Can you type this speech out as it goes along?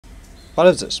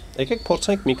Բարև ձեզ, եկեք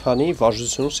փորձենք մի քանի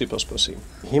վարժություն C++-ի։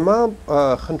 Հիմա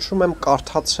խնդրում եմ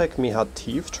կարդացեք մի հատ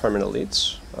թիվ terminal-ից,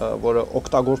 որը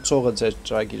օգտագործողը ձեր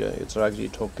ծրագրի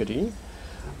թող գրի,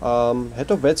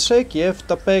 հետո վեցրեք և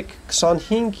տպեք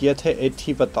 25, եթե այդ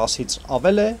թիվը 10-ից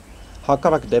ավել է,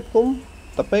 հակառակ դեպքում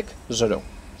տպեք 0։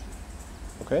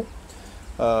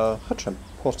 Խնդրեմ,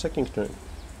 փորձեք ինքնուրույն։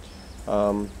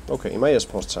 Okay, հիմա ես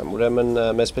փորձեմ, ուրեմն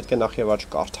մեզ պետք է նախ եւ առաջ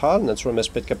կարդալ, նենց որ մեզ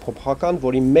պետք է փոփոխական,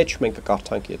 որի մեջ մենք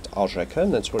կկարդանք այդ արժեքը,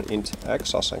 նենց որ int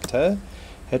x ասենք թե,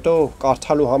 հետո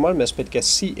կարդալու համար մեզ պետք է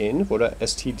cin, որը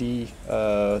std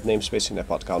namespace-ին է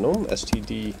պատկանում,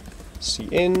 std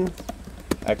cin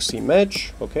x-ի մեջ,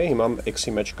 okay, հիմա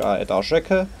x-ի մեջ կա այդ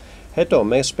արժեքը, հետո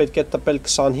մեզ պետք է տպել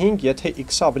 25, եթե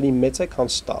x-ը ավելի մեծ է,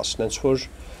 քան 10, նենց որ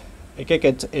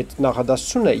եկեք այդ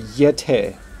նախադասությունը, եթե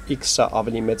x-ը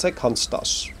ավելի մեծ է, քան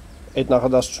 10։ Այդ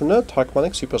նախադասությունը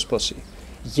թարգմանենք C++-ի։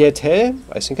 Եթե,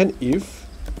 այսինքն if,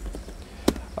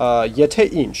 եթե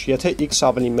ինչ, եթե x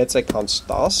ավելի մեծ է, քան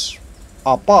 10,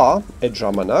 ապա այդ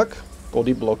ժամանակ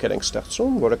կոդի բլոկեր ենք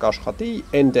ստեղծում, որը կաշխատի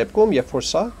այն դեպքում, երբ որ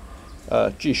սա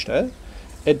ճիշտ է,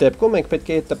 այդ դեպքում մենք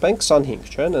պետք է տպենք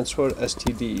 25, չէ՞, հենց որ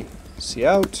std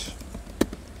cout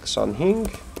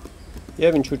 25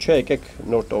 եւ ինչու՞ չէ, եկեք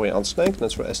նոր տողի անցնենք,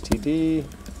 հենց որ std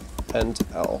and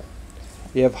L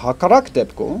և հակառակ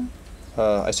դեպքում,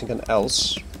 այսինքն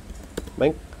else,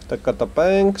 մենք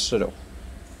կտպենք 0։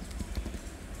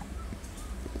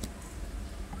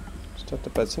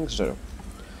 Տպեցինք 0։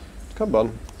 Դքան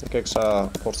բան, եկեք սա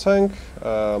փորձենք,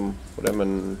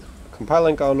 ուրեմն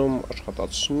compile ենք անում,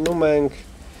 աշխատացնում ենք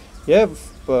և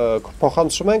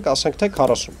փոխանցում ենք, ասենք թե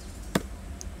 40։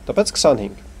 Տպեց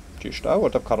 25, ճիշտ է,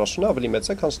 որտև 40-ը ավելի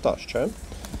մեծ է, քան 10, չէ։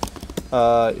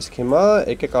 Իսկ հիմա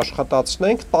եկեք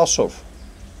աշխատացնենք 10-ով։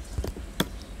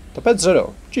 Տպեց 0,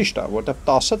 ճիշտ է, որտև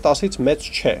 10-ը 10-ից մեծ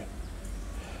չէ։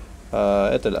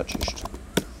 Էդ էլ է ճիշտ։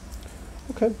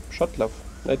 Okay, շատ լավ,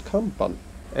 այդքան բան։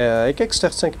 Եկեք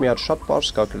ստեղծենք մի հատ շատ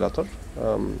պարզ կալկուլյատոր։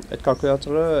 Այդ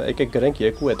կալկուլյատորը եկեք գրենք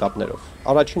երկու էտապներով։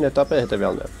 Առաջին էտապը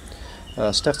հետևյալն է։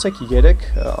 Ստեղծեք 3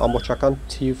 ամբողջական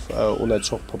թիվ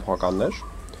ունեցող փոփոխականներ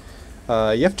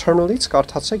և terminal-ից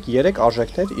կարդացեք 3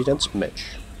 արժեքներ իրենց մեջ։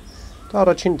 Դա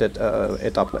առաջին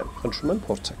էտապն է, խնդրում եմ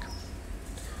փորձեք։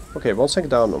 Okay, ոնց ենք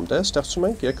դա անում, դե ստեղծում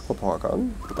ենք 3 փոփոխական,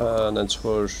 նենց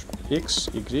որ x,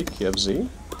 y և z,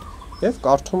 և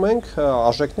կարդում ենք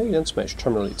արժեքներ իրենց մեջ,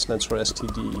 terminal-ից, նենց որ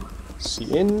std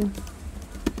cin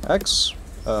x,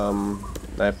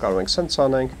 նաև կարող ենք սենց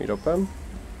անենք, մի րոպե,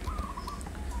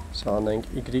 սա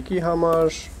անենք y-ի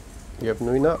համար, և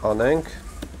նույնը անենք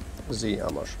z-ի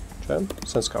համար, չէ,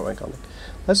 սենց կարող ենք անենք։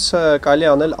 Այս կարելի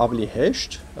անել ավելի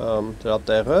հեշտ, դրա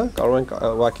տեղը, կարող ենք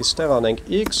ուղղակի ստեղ անենք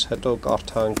x, հետո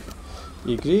կարդանք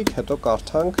y, հետո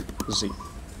կարդանք z,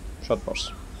 շատ պարզ։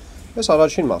 Այս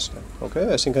առաջին մասն է, okay?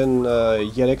 Այսինքն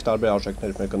 3 տարբեր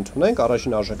արժեքներ մենք ընդունենք,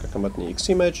 առաջին արժեքը կմտնի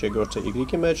x-ի մեջ, երկրորդը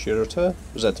y-ի մեջ, երրորդը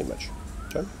z-ի մեջ,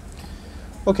 չէ։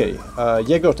 Okay,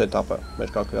 երկրորդ էտապը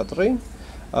մեր կալկուլյատորի,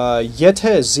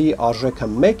 եթե z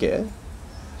արժեքը 1 է,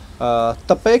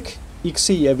 տպեք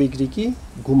x-ի և y-ի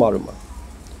գումարումը։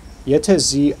 Եթե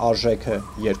z արժեքը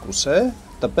 2 է,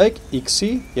 տպեք x-ի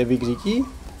և y-ի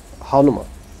հանումը։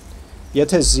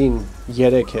 Եթե z-ին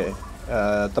 3 է,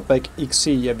 տպեք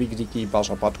x-ի և y-ի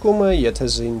բաժապատկումը,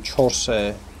 եթե z-ին 4 է,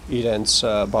 իրենց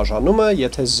բաժանումը,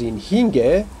 եթե z-ին 5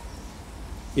 է,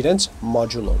 իրենց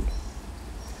մաջուլոն։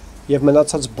 Եվ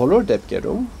մնացած բոլոր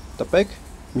դեպքերում տպեք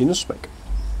 -1։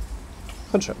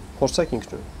 Խնդրեմ, փորձեք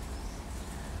ինքնուրույն։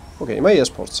 Okay, հիմա ես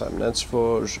փորձեմ, նենց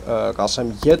որ կասեմ,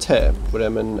 եթե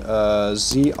ուրեմն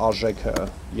z արժեքը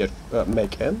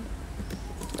 1 է,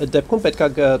 այդ դեպքում պետք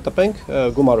է տպենք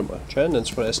գումարումը, չէ, նենց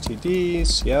որ std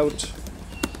cout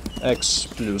x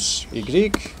plus y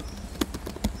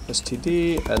std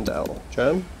and L, չէ։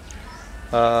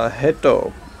 Հետո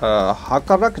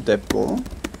հակառակ դեպքում,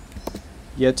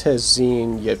 եթե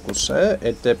z-ին 2 է,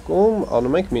 այդ դեպքում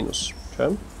անում ենք մինուս,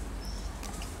 չէ։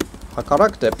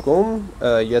 Հակառակ դեպքում,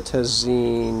 եթե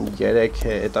z-ին 3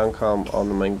 է, այդ անգամ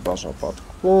անում ենք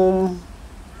բաժապատկում,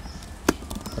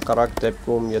 հակառակ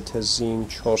դեպքում, եթե z-ին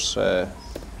 4 է,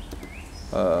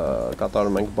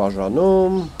 կատարում ենք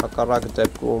բաժանում, հակառակ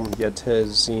դեպքում, եթե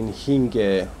z-ին 5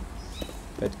 է,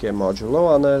 պետք է մաջուլո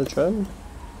անել, չէ,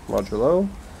 մաջուլո,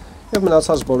 և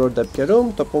մնացած բոլոր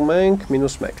դեպքերում տպում ենք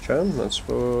 -1, չէ, հենց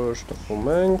որ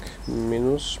տպում ենք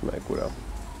 -1 ուրա,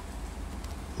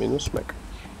 -1։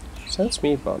 Սենց մի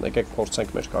բան, եկեք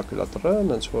փորձենք մեր կալկուլյատորը,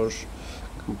 հենց որ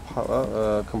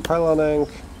compile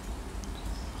անենք,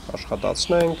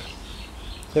 աշխատացնենք,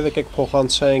 և եկեք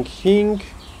փոխանցենք 5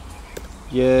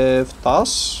 և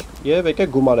 10, և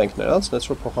եկեք գումարենք նրանց, հենց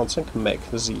որ փոխանցենք 1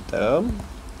 z-ը,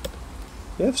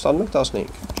 Եվ ստանում ենք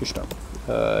 15, ճիշտ է։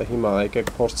 Հիմա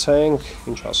եկեք փորձենք,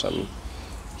 ինչ ասեմ,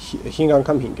 5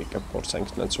 անգամ 5 եկեք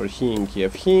փորձենք, նենց որ 5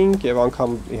 եւ 5 եւ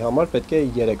անգամի համար պետք է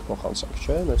 3 փոխանցենք,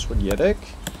 չէ՞, նենց որ 3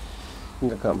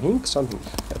 5 անգամ 5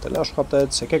 25։ Դա էլ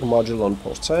աշխատեց, եկեք modulo-ն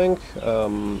փորձենք,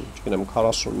 չգիտեմ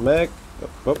 41,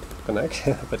 կնեք,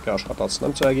 պետք է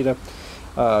աշխատացնեմ ծրագիրը,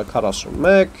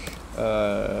 41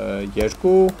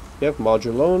 2 եւ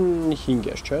modulo-ն 5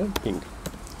 է, չէ՞, 5։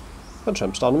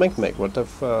 Խնդրեմ, ստանում ենք 1,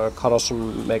 որտեվ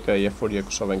 41-ը երբ որ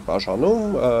 2-ով ենք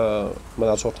բաժանում,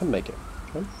 մնացորդը 1 է,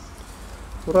 չէ՞։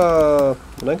 Ուրա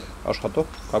ունենք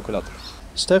աշխատող կալկուլատոր։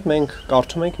 Ստեղ մենք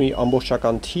կարդում ենք մի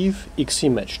ամբողջական թիվ x-ի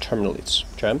մեջ terminal-ից,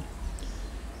 չէ՞։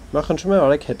 Հիմա խնդրում եմ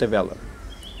արեք հետևյալը։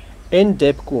 Այն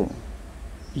դեպքում,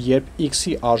 երբ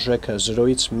x-ի արժեքը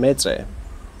 0-ից մեծ է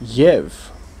եւ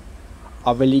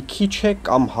ավելի քիչ է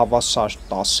կամ հավասար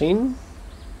 10-ին,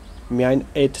 միայն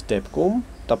այդ դեպքում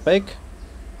տպեք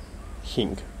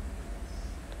 5։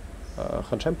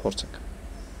 Խնդրեմ փորձեք։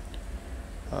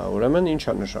 Ուրեմն ինչ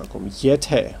է նշանակում,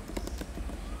 եթե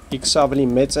x-ը ավելի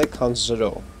մեծ է, քան 0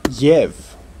 եւ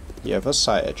եւս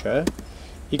սա է, չէ՞,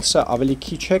 x-ը ավելի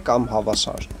քիչ է կամ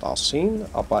հավասար 10-ին,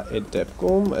 ապա այդ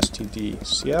դեպքում std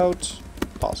cout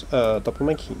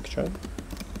տպում ենք 5, չէ՞։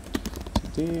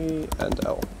 std and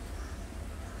l։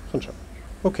 Խնդրեմ։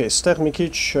 Okay, ստեղ մի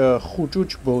քիչ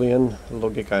խուճուճ boolean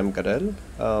լոգիկա եմ գրել,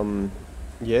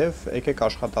 եւ եկեք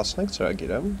աշխատացնենք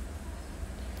ծրագիրը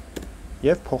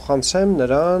եւ փոխանցեմ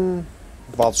նրան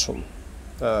 60։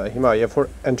 Հիմա երբ որ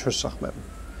enter սեղմեմ,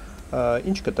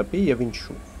 ինչ կտպի եւ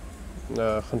ինչու։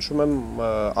 Խնդրում եմ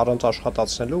առանց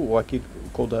աշխատացնելու ուղղակի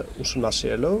կոդը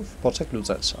ուսումնասիրելով փորձեք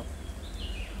լուծել սա։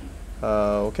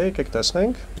 Okay, եկեք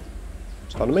տեսնենք։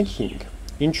 Ստանում ենք 5։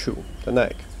 Ինչու։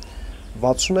 Տնայեք։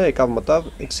 60-ը եկավ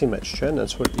մտավ x-ի մեջ, չէ՞,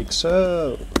 նենց որ x-ը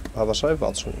հավասար է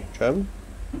 60-ի, չէ՞։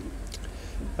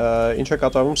 Ինչ է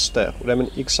կատարվում ստեղ, ուրեմն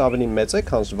x-ը ավելի մեծ է,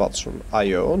 քան 60,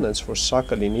 այո, նենց որ սա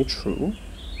կլինի true։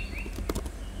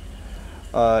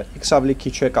 X-ը ավելի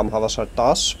քիչ է կամ հավասար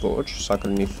 10, ոչ, սա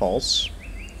կլինի false։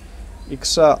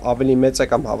 X-ը ավելի մեծ է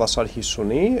կամ հավասար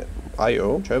 50-ի, այո,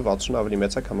 չէ, 60-ը ավելի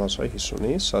մեծ է կամ հավասար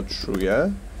 50-ի, սա true է։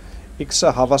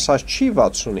 X-ը հավասար չի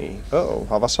 60-ի,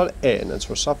 հավասար է, նենց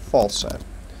որ սա false է։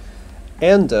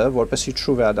 And-ը, որպեսի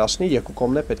true վերադասնի, երկու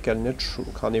կողմն է պետք է լինի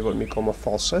true, քանի որ մի կողմը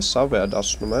false է, սա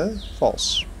վերադասնում է false։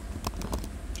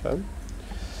 Չէ՞։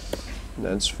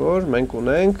 Նենց որ մենք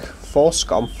ունենք false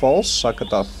կամ false, սա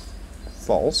կտա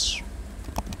false,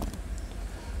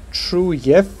 true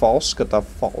եւ false կտա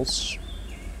false,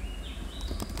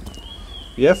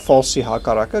 եւ false-ի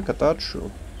հակառակը կտա true։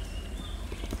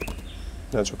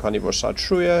 Նենց որ քանի որ սա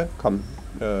true է, կամ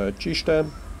ճիշտ է,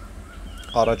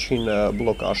 առաջին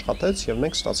բլոկը աշխատեց եւ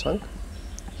մենք ստացանք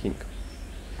 5։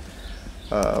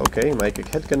 Okay, հիմա եկեք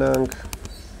հետ գնանք։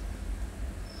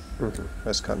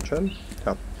 Այսքան չէ։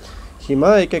 Հա։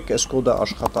 Հիմա եկեք այս կոդը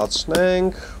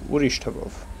աշխատացնենք ուրիշ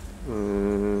թվով։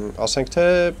 Ասենք թե,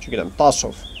 չգիտեմ,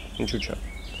 10-ով, ինչու՞ չէ։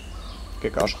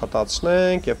 Եկեք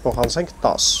աշխատացնենք եւ փոխանցենք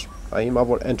 10։ Հիմա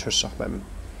որ enter սեղմեմ։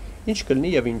 Ինչ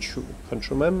կլինի եւ ինչու։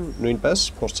 Խնդրում եմ նույնպես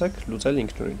փորձեք լուծել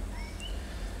ինքնուրույն։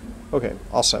 Okay,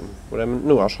 ասեմ, ուրեմն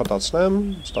նու աշխատացնեմ,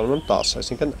 ստանում եմ 10,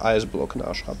 այսինքն այս բլոկն է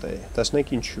աշխատի։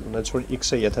 Տեսնենք ինչու, նենց որ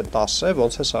x-ը եթե 10 է,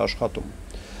 ոնց է սա աշխատում։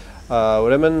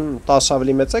 Ուրեմն 10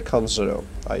 ավելի մեծ է, քան 0,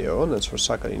 այո, նենց որ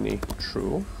սա կլինի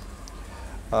true։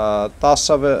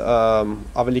 10-ը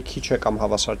ավելի քիչ է կամ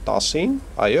հավասար 10-ին,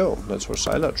 այո, նենց որ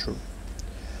սա էլ է true։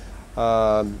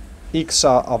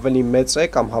 X-ը ավելի մեծ է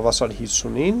կամ հավասար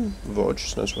 50-ին, ոչ,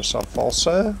 նենց որ սա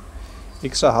false է։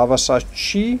 X-ը հավասար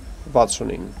չի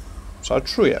 60-ին, սա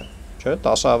true է, չէ,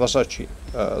 10-ը հավասար չի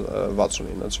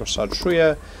 60-ին, նենց որ սա true է,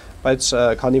 բայց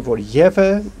քանի որ եւ է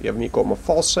եւ մի կողմը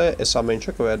false է, այս ամեն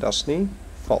ինչը կվերադասնի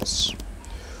false։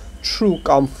 True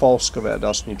կամ false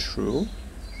կվերադասնի true։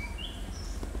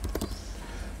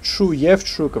 True եւ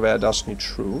true կվերադասնի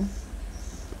true։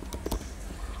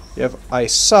 Եվ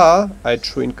այսա այդ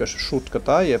true-ին շուտ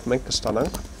կտա եւ մենք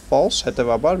կստանանք false,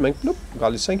 հետեւաբար մենք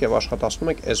գալիս ենք եւ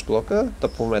աշխատացնում ենք այս բլոկը,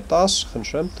 տպվում է 10,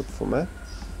 խնդրեմ, տպվում է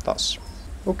 10։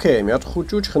 Okay, մի հատ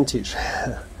խուճուճ խնդիր։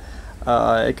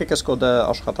 Եկեք այս կոդը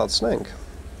աշխատացնենք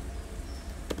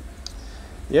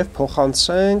եւ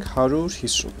փոխանցենք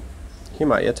 150։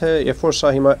 Հիմա, երբ որ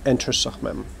սա հիմա enter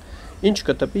սեղմեմ, ինչ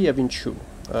կտպի եւ ինչու։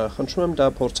 Խնդրում եմ դա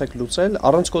փորձեք լուծել,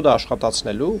 առանց կոդը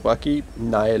աշխատացնելու, ուղղակի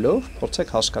նայելով, փորձեք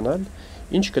հասկանալ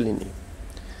ինչ կլինի։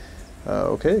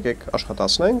 Okay, եկեք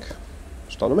աշխատացնենք,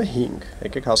 ստանում է 5,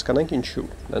 եկեք հասկանանք ինչու,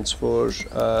 նենց որ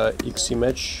x-ի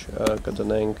մեջ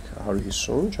կդնենք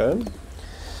 150, չէ։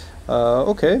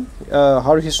 Okay,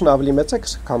 150 ավելի մեծ է,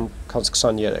 քան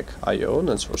 23, այո,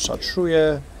 նենց որ սա true է,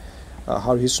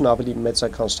 150 ավելի մեծ է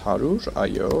քան 100,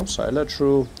 այո, սա էլ է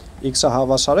true, x-ը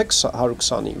հավասար է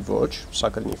 120-ի, ոչ, սա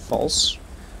կլինի false,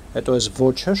 հետո այս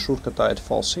ոչ-ը շուտ կտա այդ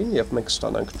false-ին և մենք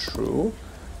ստանանք true,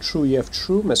 true և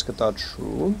true մեզ կտա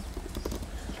true,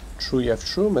 true և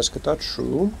true մեզ կտա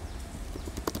true,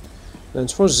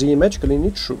 նենց որ z-ի մեջ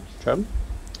կլինի true, չէ,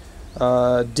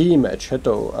 d-ի մեջ,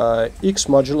 հետո x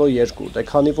modulo 2, դե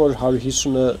քանի որ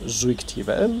 150-ը զույգ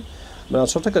թիվ է,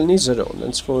 մնացորդը կլինի 0,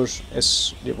 նենց որ այս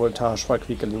որ դա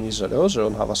հաշվարկվի կլինի 0,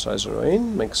 0-ն հավասար է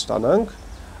 0-ին, մենք ստանանք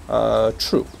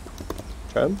true,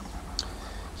 չէ։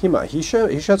 Հիմա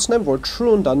հիշեցնեմ, որ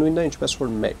true-ն դա նույնն է ինչպես որ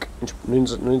 1,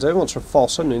 նույն ձևը ոնց որ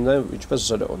false-ը նույնն է ինչպես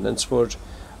 0, նենց որ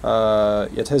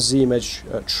եթե z-ի մեջ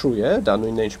true է, դա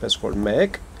նույնն է ինչպես որ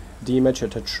 1, d-ի մեջ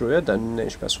եթե true է, դա նույնն է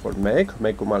ինչպես որ 1,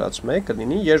 1 գումարած 1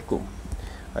 կլինի 2,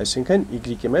 այսինքն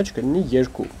y-ի մեջ կլինի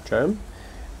 2, չէ։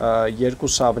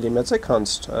 2-ը ավելի մեծ է քան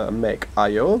 1,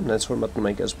 այո, նենց որ մտնում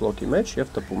ենք այս բլոկի մեջ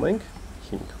և տպում ենք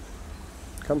 5,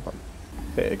 կամ բան։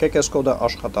 Եկեք այս կոդը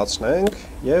աշխատացնենք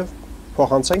և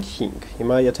փոխանցենք 5,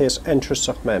 հիմա եթե ես enter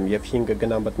սխմեմ և 5-ը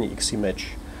գնա մտնի x-ի մեջ,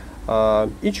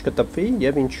 ինչ կտպվի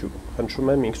և ինչու,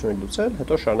 խնդրում եմ ինքնուրույն լուծել,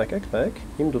 հետո շարունակեք նայեք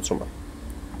իմ լուծումը։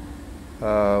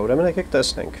 Ուրեմն եկեք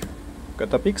տեսնենք,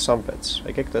 կտպի 26,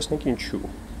 եկեք տեսնենք ինչու,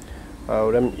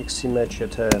 ուրեմն x-ի մեջ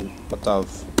եթե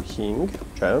մտավ 5,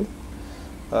 չէ,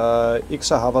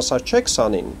 x-ը հավասար չէ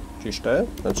 20-ին, ճիշտ է,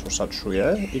 նենց որ սա true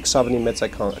է, x ավելի մեծ է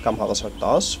կամ հավասար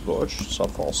 10, ոչ, սա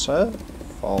false է,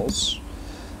 false,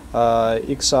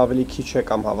 x-ը ավելի քիչ է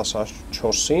կամ հավասար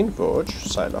 4-ին, ոչ,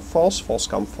 սա էլ է false, false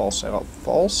կամ false եղավ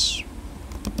false,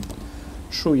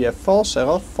 true և false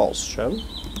եղավ false, չէ,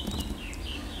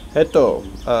 հետո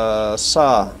սա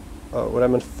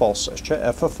ուրեմն false է, չէ,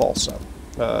 f-ը false է,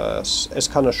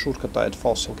 այսքանը շուտ կտա այդ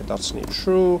false-ին կդարձնի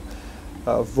true,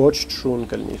 ոչ true-ն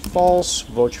կլինի false,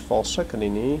 ոչ false-ը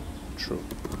կլինի true։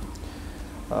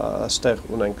 Ստեղ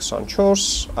ունենք 24,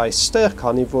 այստեղ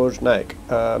քանի որ նայեք,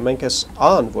 մենք այս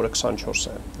a-ն, որը 24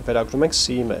 է, վերագրում ենք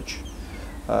c-ի մեջ։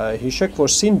 Հիշեք,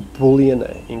 որ c-ն boolean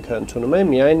է, ինքը ընդունում է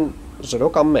միայն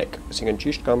 0 կամ 1, այսինքն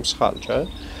ճիշտ կամ սխալ, չէ։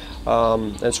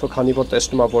 Նենց որ քանի որ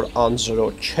տեսնում է, որ a-ն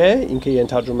 0 չէ, ինքը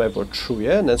ենթադրում է, որ true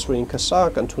է, նենց որ ինքը սա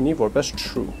կընդունի որպես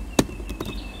true։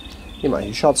 Հիմա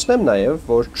հիշացնեմ նաև,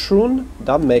 որ true-ն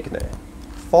դա 1-ն է,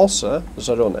 false-ը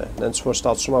 0-ն է, նենց որ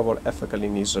ստացվում է, որ f-ը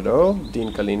կլինի 0,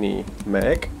 d-ն կլինի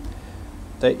 1,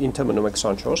 դե int-ը մնում է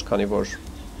 24, քանի որ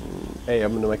a-ը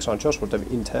մնում է 24, որտև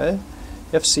int է,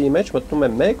 և c-ի մեջ մտնում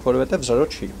է 1, որովհետև 0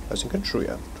 չի, այսինքն true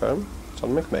է, չէ,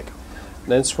 ստանում ենք 1։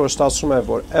 Նենց որ ստացվում է,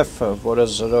 որ f-ը, որը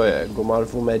 0 է,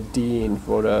 գումարվում է d-ին,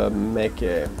 որը 1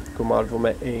 է, գումարվում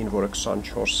է a-ին, որը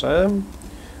 24 է,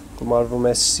 գումարվում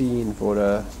է c-ին, որը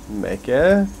 1 է,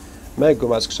 1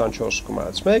 գումարած 24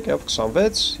 գումարած 1 և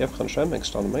 26 և խնդրեմ մենք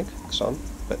ստանում ենք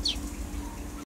 26։